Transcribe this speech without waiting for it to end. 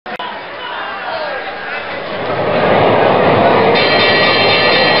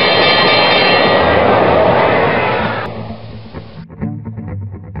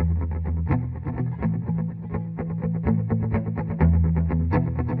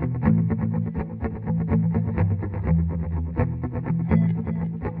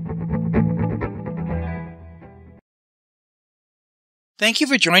Thank you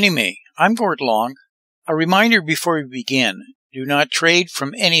for joining me. I'm Gord Long. A reminder before we begin, do not trade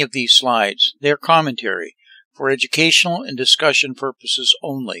from any of these slides. They are commentary for educational and discussion purposes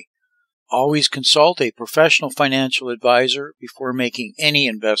only. Always consult a professional financial advisor before making any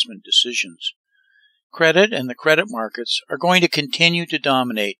investment decisions. Credit and the credit markets are going to continue to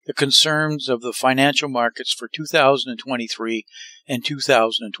dominate the concerns of the financial markets for 2023 and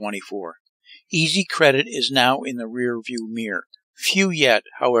 2024. Easy credit is now in the rear-view mirror. Few yet,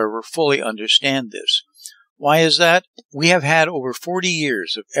 however, fully understand this. Why is that? We have had over 40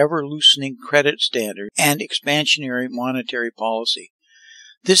 years of ever-loosening credit standards and expansionary monetary policy.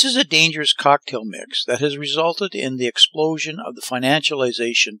 This is a dangerous cocktail mix that has resulted in the explosion of the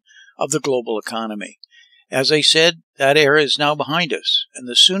financialization of the global economy. As I said, that era is now behind us, and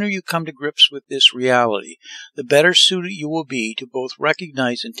the sooner you come to grips with this reality, the better suited you will be to both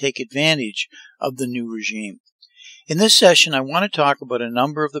recognize and take advantage of the new regime. In this session, I want to talk about a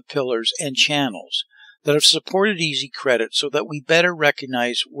number of the pillars and channels that have supported easy credit so that we better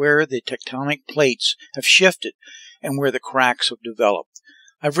recognize where the tectonic plates have shifted and where the cracks have developed.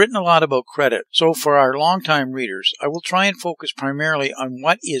 I've written a lot about credit, so for our longtime readers, I will try and focus primarily on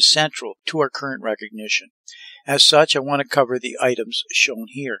what is central to our current recognition. As such, I want to cover the items shown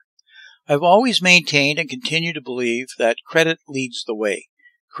here. I've always maintained and continue to believe that credit leads the way.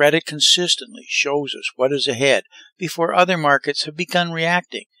 Credit consistently shows us what is ahead before other markets have begun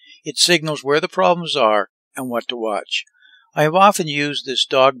reacting. It signals where the problems are and what to watch. I have often used this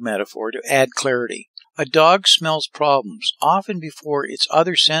dog metaphor to add clarity. A dog smells problems often before its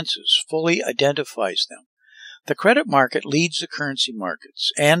other senses fully identifies them. The credit market leads the currency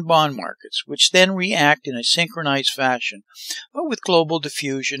markets and bond markets, which then react in a synchronized fashion, but with global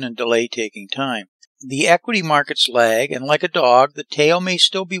diffusion and delay taking time. The equity markets lag, and like a dog, the tail may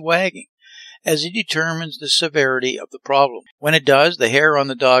still be wagging, as it determines the severity of the problem. When it does, the hair on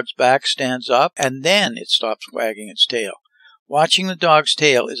the dog's back stands up, and then it stops wagging its tail. Watching the dog's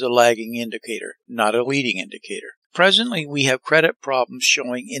tail is a lagging indicator, not a leading indicator. Presently, we have credit problems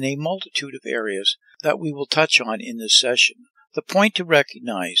showing in a multitude of areas that we will touch on in this session. The point to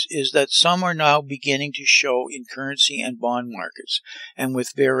recognize is that some are now beginning to show in currency and bond markets, and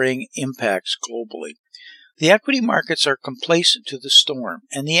with varying impacts globally. The equity markets are complacent to the storm,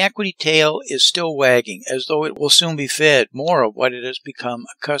 and the equity tail is still wagging as though it will soon be fed more of what it has become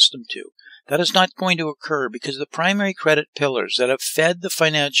accustomed to. That is not going to occur because the primary credit pillars that have fed the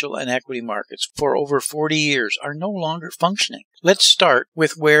financial and equity markets for over 40 years are no longer functioning. Let's start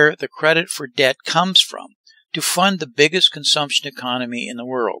with where the credit for debt comes from to fund the biggest consumption economy in the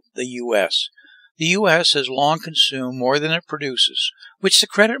world, the U.S. The U.S. has long consumed more than it produces, which the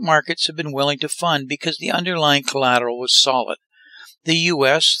credit markets have been willing to fund because the underlying collateral was solid. The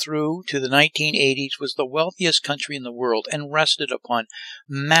U.S. through to the 1980s was the wealthiest country in the world and rested upon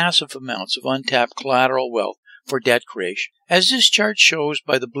massive amounts of untapped collateral wealth for debt creation. As this chart shows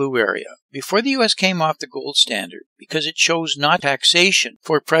by the blue area, before the U.S. came off the gold standard, because it chose not taxation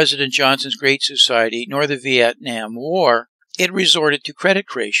for President Johnson's Great Society nor the Vietnam War, it resorted to credit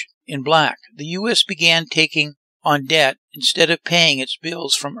creation. In black, the U.S. began taking on debt instead of paying its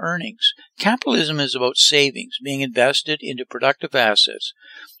bills from earnings. Capitalism is about savings being invested into productive assets,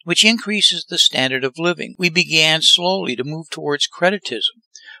 which increases the standard of living. We began slowly to move towards creditism,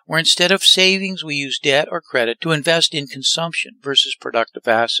 where instead of savings we use debt or credit to invest in consumption versus productive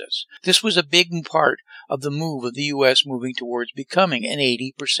assets. This was a big part of the move of the U.S. moving towards becoming an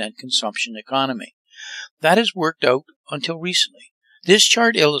 80% consumption economy. That has worked out until recently. This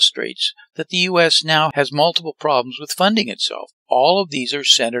chart illustrates that the U.S. now has multiple problems with funding itself. All of these are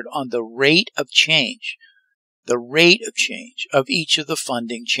centered on the rate of change of each of the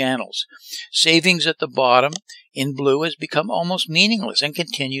funding channels. Savings at the bottom in blue has become almost meaningless and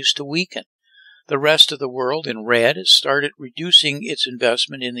continues to weaken. The rest of the world in red has started reducing its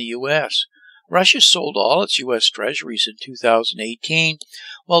investment in the U.S. Russia sold all its U.S. treasuries in 2018,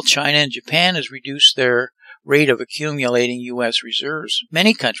 while China and Japan has reduced their rate of accumulating U.S. reserves.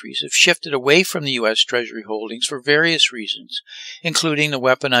 Many countries have shifted away from the U.S. Treasury holdings for various reasons, including the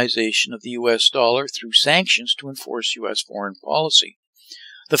weaponization of the U.S. dollar through sanctions to enforce U.S. foreign policy.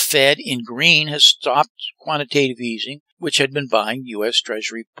 The Fed, in green, has stopped quantitative easing, which had been buying U.S.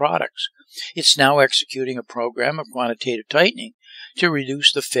 Treasury products. It's now executing a program of quantitative tightening to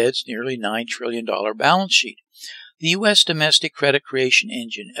reduce the Fed's nearly $9 trillion balance sheet. The U.S. domestic credit creation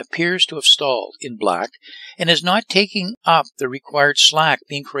engine appears to have stalled in black and is not taking up the required slack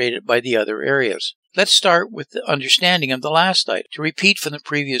being created by the other areas. Let's start with the understanding of the last item. To repeat from the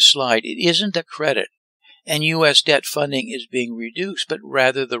previous slide, it isn't that credit and U.S. debt funding is being reduced, but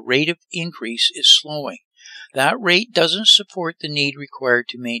rather the rate of increase is slowing. That rate doesn't support the need required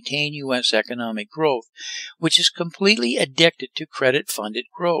to maintain U.S. economic growth, which is completely addicted to credit-funded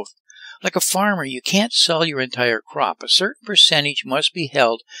growth. Like a farmer, you can't sell your entire crop. A certain percentage must be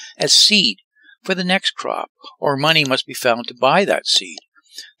held as seed for the next crop, or money must be found to buy that seed.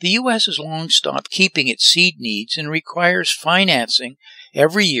 The U.S. has long stopped keeping its seed needs and requires financing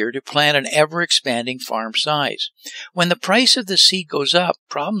every year to plan an ever-expanding farm size. When the price of the seed goes up,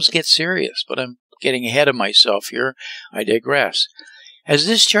 problems get serious, but I'm getting ahead of myself here. I digress. As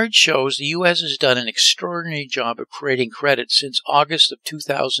this chart shows, the U.S. has done an extraordinary job of creating credit since August of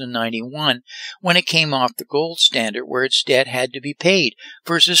 2091, when it came off the gold standard where its debt had to be paid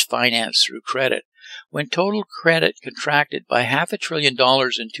versus financed through credit. When total credit contracted by $500 billion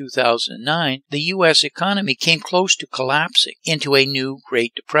in 2009, the U.S. economy came close to collapsing into a new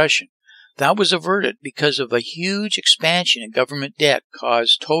Great Depression. That was averted because of a huge expansion in government debt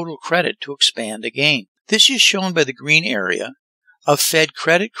caused total credit to expand again. This is shown by the green area of Fed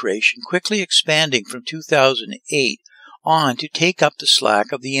credit creation quickly expanding from 2008 on to take up the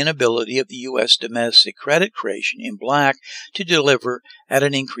slack of the inability of the U.S. domestic credit creation in black to deliver at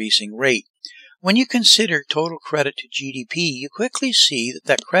an increasing rate. When you consider total credit to GDP, you quickly see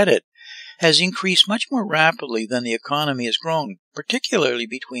that credit has increased much more rapidly than the economy has grown, particularly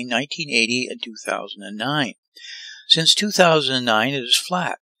between 1980 and 2009. Since 2009, it is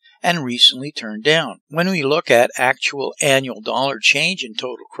flat and recently turned down. When we look at actual annual dollar change in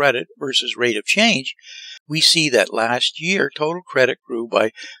total credit versus rate of change, we see that last year total credit grew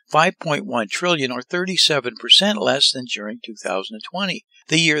by $5.1 trillion or 37% less than during 2020,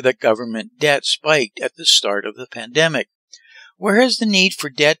 the year that government debt spiked at the start of the pandemic. Where has the need for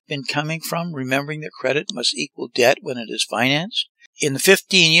debt been coming from, remembering that credit must equal debt when it is financed? In the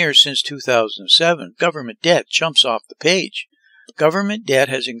 15 years since 2007, government debt jumps off the page. Government debt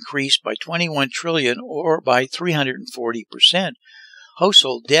has increased by $21 trillion or by 340%.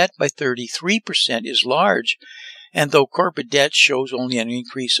 Household debt by 33% is large, and though corporate debt shows only an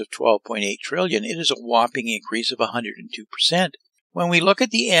increase of $12.8 trillion, it is a whopping increase of 102%. When we look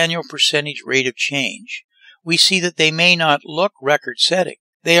at the annual percentage rate of change, we see that they may not look record-setting.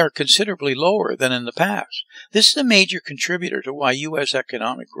 They are considerably lower than in the past. This is a major contributor to why U.S.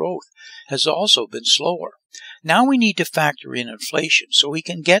 economic growth has also been slower. Now we need to factor in inflation so we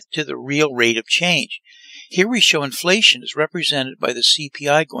can get to the real rate of change. Here we show inflation is represented by the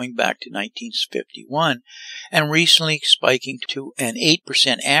CPI going back to 1951 and recently spiking to an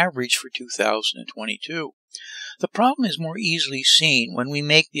 8% average for 2022. The problem is more easily seen when we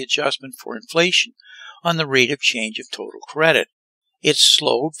make the adjustment for inflation on the rate of change of total credit. It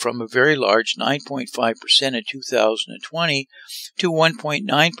slowed from a very large 9.5% in 2020 to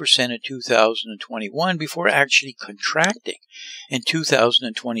 1.9% in 2021 before actually contracting in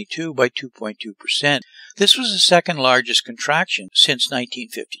 2022 by 2.2%. This was the second largest contraction since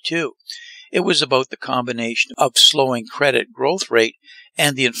 1952. It was about the combination of slowing credit growth rate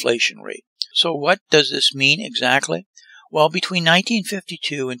and the inflation rate. So what does this mean exactly? Well, between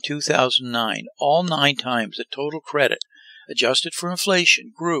 1952 and 2009, all 9 times the total credit adjusted for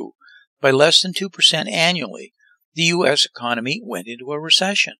inflation grew by less than 2% annually, the U.S. economy went into a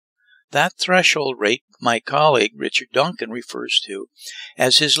recession. That threshold rate my colleague Richard Duncan refers to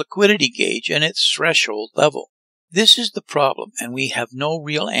as his liquidity gauge and its threshold level. This is the problem, and we have no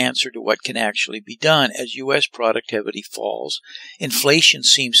real answer to what can actually be done as U.S. productivity falls, inflation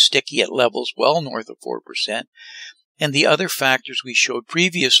seems sticky at levels well north of 4%, and the other factors we showed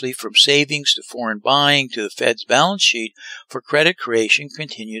previously, from savings to foreign buying to the Fed's balance sheet for credit creation,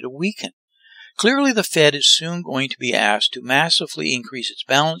 continue to weaken. Clearly, the Fed is soon going to be asked to massively increase its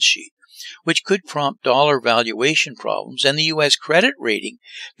balance sheet, which could prompt dollar valuation problems and the U.S. credit rating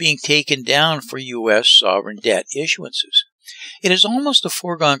being taken down for U.S. sovereign debt issuances. It is almost a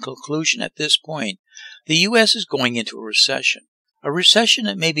foregone conclusion at this point the U.S. is going into a recession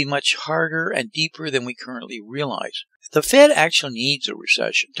that may be much harder and deeper than we currently realize. The Fed actually needs a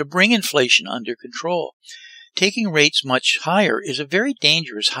recession to bring inflation under control. Taking rates much higher is a very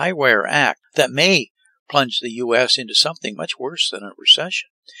dangerous high-wire act that may plunge the U.S. into something much worse than a recession.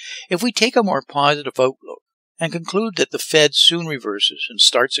 If we take a more positive outlook and conclude that the Fed soon reverses and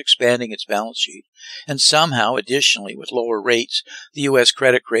starts expanding its balance sheet, and somehow, additionally, with lower rates, the U.S.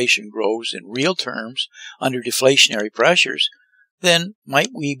 credit creation grows in real terms under deflationary pressures, then might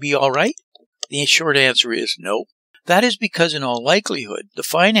we be all right? The short answer is no. That is because in all likelihood, the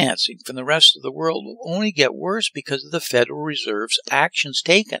financing from the rest of the world will only get worse because of the Federal Reserve's actions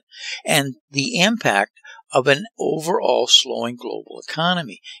taken and the impact of an overall slowing global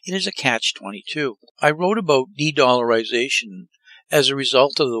economy. It is a catch-22. I wrote about de-dollarization as a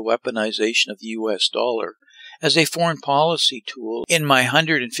result of the weaponization of the U.S. dollar as a foreign policy tool in my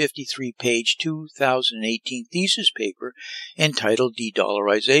 153-page 2018 thesis paper entitled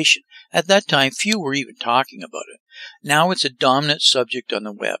De-Dollarization. At that time, few were even talking about it. Now it's a dominant subject on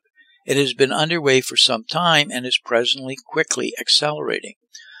the web. It has been underway for some time and is presently quickly accelerating.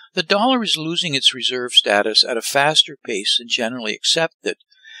 The dollar is losing its reserve status at a faster pace than generally accepted,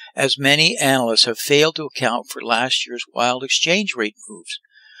 as many analysts have failed to account for last year's wild exchange rate moves.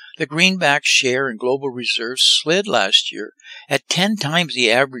 The greenback share in global reserves slid last year at 10 times the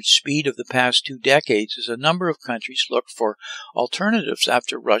average speed of the past 2 decades as a number of countries looked for alternatives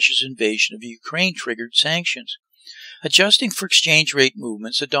after Russia's invasion of Ukraine triggered sanctions. Adjusting for exchange rate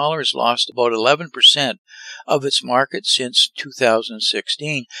movements, the dollar has lost about 11% of its market since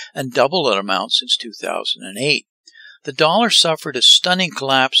 2016 and double that amount since 2008. The dollar suffered a stunning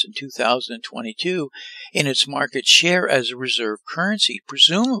collapse in 2022 in its market share as a reserve currency,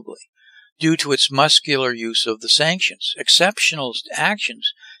 presumably due to its muscular use of the sanctions. Exceptional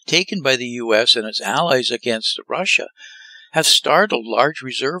actions taken by the U.S. and its allies against Russia have startled large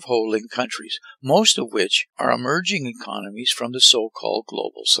reserve-holding countries, most of which are emerging economies from the so-called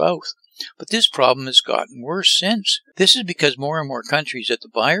Global South. But this problem has gotten worse since. This is because more and more countries at the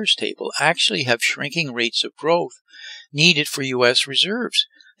buyer's table actually have shrinking rates of growth needed for U.S. reserves.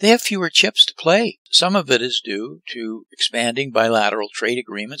 They have fewer chips to play. Some of it is due to expanding bilateral trade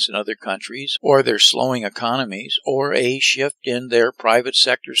agreements in other countries, or their slowing economies, or a shift in their private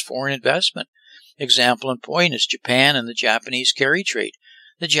sector's foreign investment. Example in point is Japan and the Japanese carry trade.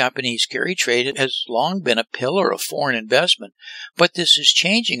 The Japanese carry trade has long been a pillar of foreign investment, but this is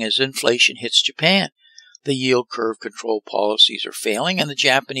changing as inflation hits Japan. The yield curve control policies are failing, and the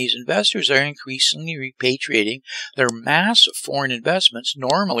Japanese investors are increasingly repatriating their massive foreign investments,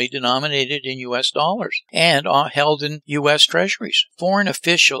 normally denominated in U.S. dollars and held in U.S. treasuries. Foreign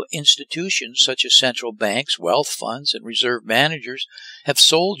official institutions such as central banks, wealth funds, and reserve managers have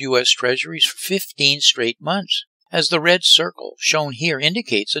sold U.S. treasuries for 15 straight months. As the red circle shown here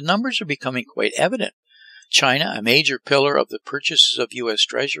indicates, the numbers are becoming quite evident. China, a major pillar of the purchases of U.S.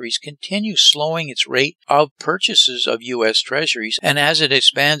 treasuries, continues slowing its rate of purchases of U.S. treasuries, and as it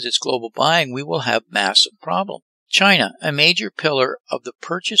expands its global buying, we will have massive problem. China, a major pillar of the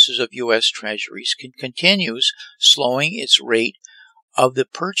purchases of U.S. treasuries, continues slowing its rate of the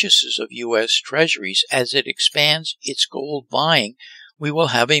purchases of U.S. treasuries. As it expands its gold buying, we will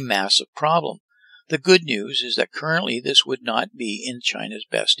have a massive problem. The good news is that currently this would not be in China's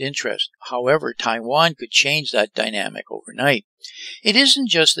best interest. However, Taiwan could change that dynamic overnight. It isn't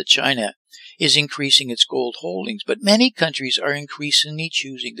just that China is increasing its gold holdings, but many countries are increasingly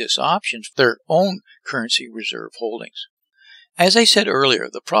choosing this option for their own currency reserve holdings. As I said earlier,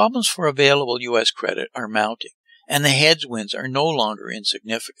 the problems for available U.S. credit are mounting, and the headwinds are no longer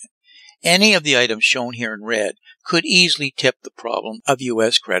insignificant. Any of the items shown here in red could easily tip the problem of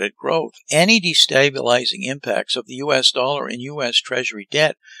U.S. credit growth. Any destabilizing impacts of the U.S. dollar and U.S. Treasury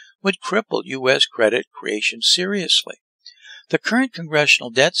debt would cripple U.S. credit creation seriously. The current congressional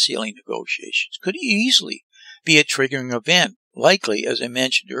debt ceiling negotiations could easily be a triggering event, likely, as I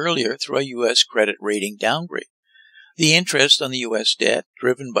mentioned earlier, through a U.S. credit rating downgrade. The interest on the U.S. debt,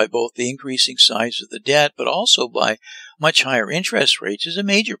 driven by both the increasing size of the debt but also by much higher interest rates, is a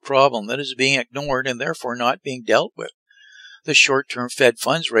major problem that is being ignored and therefore not being dealt with. The short-term Fed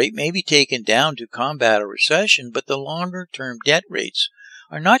funds rate may be taken down to combat a recession, but the longer-term debt rates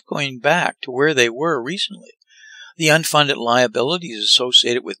are not going back to where they were recently. The unfunded liabilities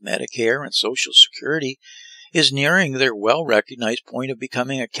associated with Medicare and Social Security is nearing their well-recognized point of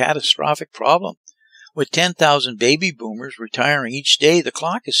becoming a catastrophic problem. With 10,000 baby boomers retiring each day, the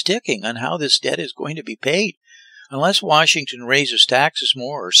clock is ticking on how this debt is going to be paid. Unless Washington raises taxes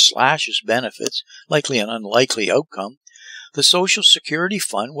more or slashes benefits, likely an unlikely outcome, the Social Security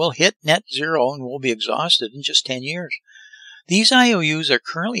Fund will hit net zero and will be exhausted in just 10 years. These IOUs are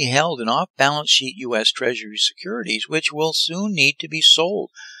currently held in off-balance sheet U.S. Treasury securities, which will soon need to be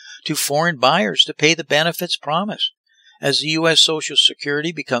sold to foreign buyers to pay the benefits promised. As the U.S. Social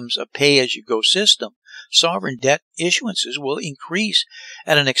Security becomes a pay-as-you-go system, sovereign debt issuances will increase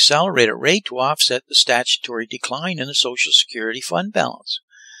at an accelerated rate to offset the statutory decline in the Social Security fund balance.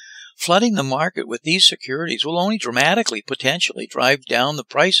 Flooding the market with these securities will only dramatically potentially drive down the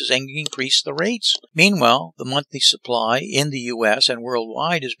prices and increase the rates. Meanwhile, the monthly supply in the U.S. and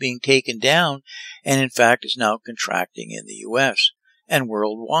worldwide is being taken down and in fact is now contracting in the U.S. and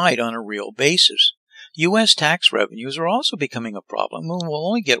worldwide on a real basis. U.S. tax revenues are also becoming a problem and will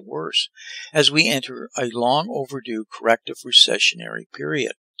only get worse as we enter a long overdue corrective recessionary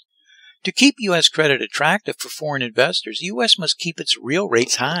period. To keep U.S. credit attractive for foreign investors, the U.S. must keep its real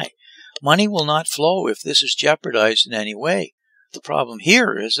rates high. Money will not flow if this is jeopardized in any way. The problem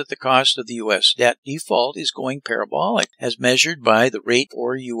here is that the cost of the U.S. debt default is going parabolic, as measured by the rate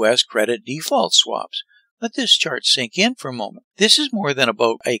for U.S. credit default swaps. Let this chart sink in for a moment. This is more than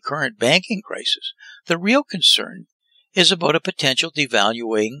about a current banking crisis. The real concern is about a potential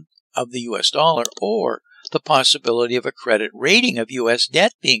devaluing of the U.S. dollar or the possibility of a credit rating of U.S.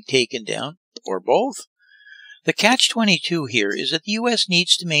 debt being taken down, or both. The catch-22 here is that the U.S.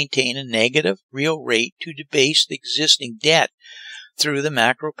 needs to maintain a negative real rate to debase the existing debt through the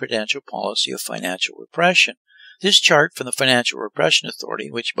macroprudential policy of financial repression. This chart from the Financial Repression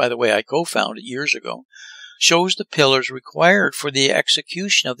Authority, which, by the way, I co-founded years ago, shows the pillars required for the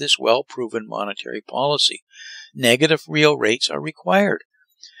execution of this well-proven monetary policy. Negative real rates are required.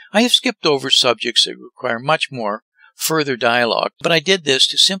 I have skipped over subjects that require much more further dialogue, but I did this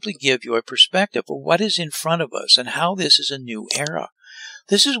to simply give you a perspective of what is in front of us and how this is a new era.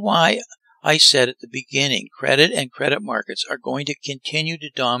 This is why I said at the beginning, credit and credit markets are going to continue to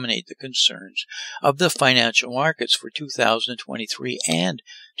dominate the concerns of the financial markets for 2023 and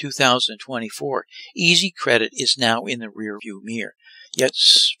 2024. Easy credit is now in the rearview mirror, yet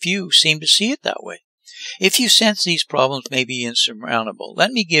few seem to see it that way. If you sense these problems may be insurmountable,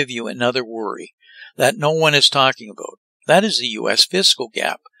 let me give you another worry that no one is talking about. That is the U.S. fiscal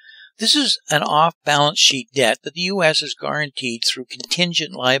gap. This is an off-balance sheet debt that the U.S. has guaranteed through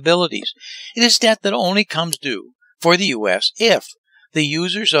contingent liabilities. It is debt that only comes due for the U.S. if the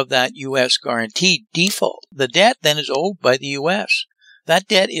users of that U.S. guarantee default. The debt then is owed by the U.S. That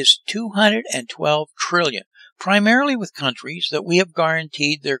debt is $212 trillion, primarily with countries that we have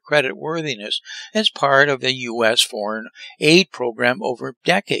guaranteed their credit worthiness as part of the U.S. foreign aid program over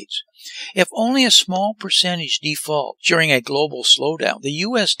decades. If only a small percentage default during a global slowdown, the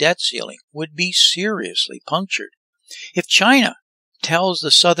U.S. debt ceiling would be seriously punctured. If China tells the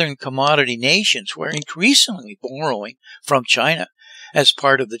southern commodity nations who are increasingly borrowing from China as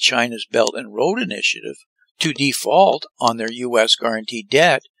part of the China's Belt and Road Initiative to default on their U.S. guaranteed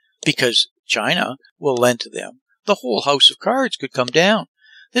debt because China will lend to them, the whole house of cards could come down.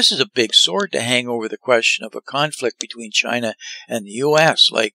 This is a big sword to hang over the question of a conflict between China and the U.S.,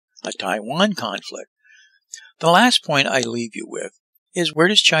 like a Taiwan conflict. The last point I leave you with is, where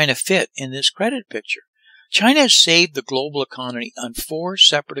does China fit in this credit picture? China has saved the global economy on 4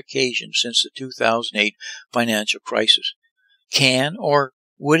 separate occasions since the 2008 financial crisis. Can or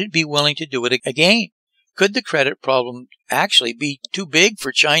would it be willing to do it again? Could the credit problem actually be too big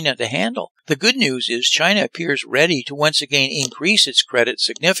for China to handle? The good news is China appears ready to once again increase its credit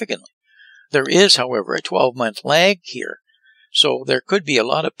significantly. There is, however, a 12-month lag here. So there could be a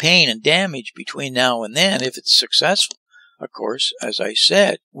lot of pain and damage between now and then if it's successful. Of course, as I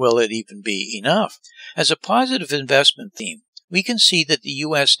said, will it even be enough? As a positive investment theme, we can see that the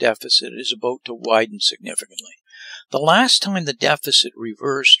U.S. deficit is about to widen significantly. The last time the deficit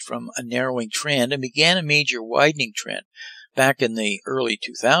reversed from a narrowing trend and began a major widening trend, back in the early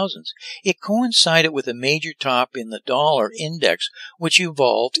 2000s, it coincided with a major top in the dollar index, which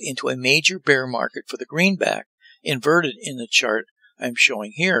evolved into a major bear market for the greenback, inverted in the chart I'm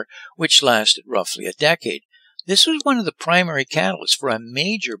showing here, which lasted roughly a decade. This was one of the primary catalysts for a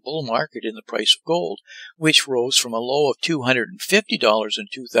major bull market in the price of gold, which rose from a low of $250 in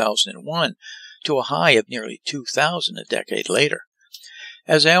 2001 to a high of nearly $2,000 a decade later.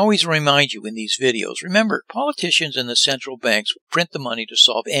 As I always remind you in these videos, remember, politicians and the central banks will print the money to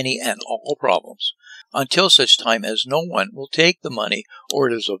solve any and all problems, until such time as no one will take the money or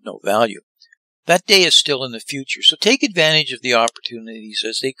it is of no value. That day is still in the future, so take advantage of the opportunities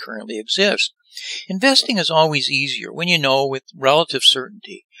as they currently exist. Investing is always easier when you know with relative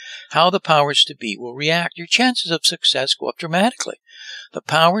certainty how the powers to be will react. Your chances of success go up dramatically. The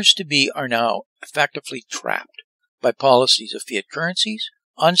powers to be are now effectively trapped by policies of fiat currencies,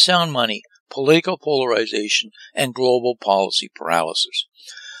 unsound money, political polarization, and global policy paralysis.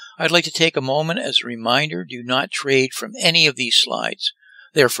 I'd like to take a moment as a reminder, do not trade from any of these slides.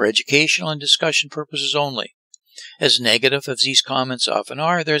 They are for educational and discussion purposes only. As negative as these comments often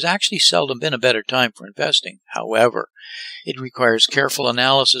are, there's actually seldom been a better time for investing. However, it requires careful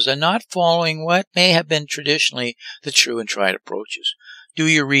analysis and not following what may have been traditionally the true and tried approaches. Do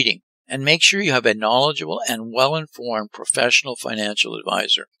your reading and make sure you have a knowledgeable and well-informed professional financial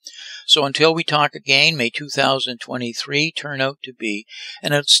advisor. So until we talk again, may 2023 turn out to be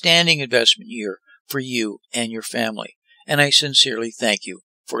an outstanding investment year for you and your family. And I sincerely thank you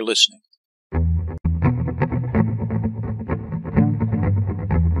for listening.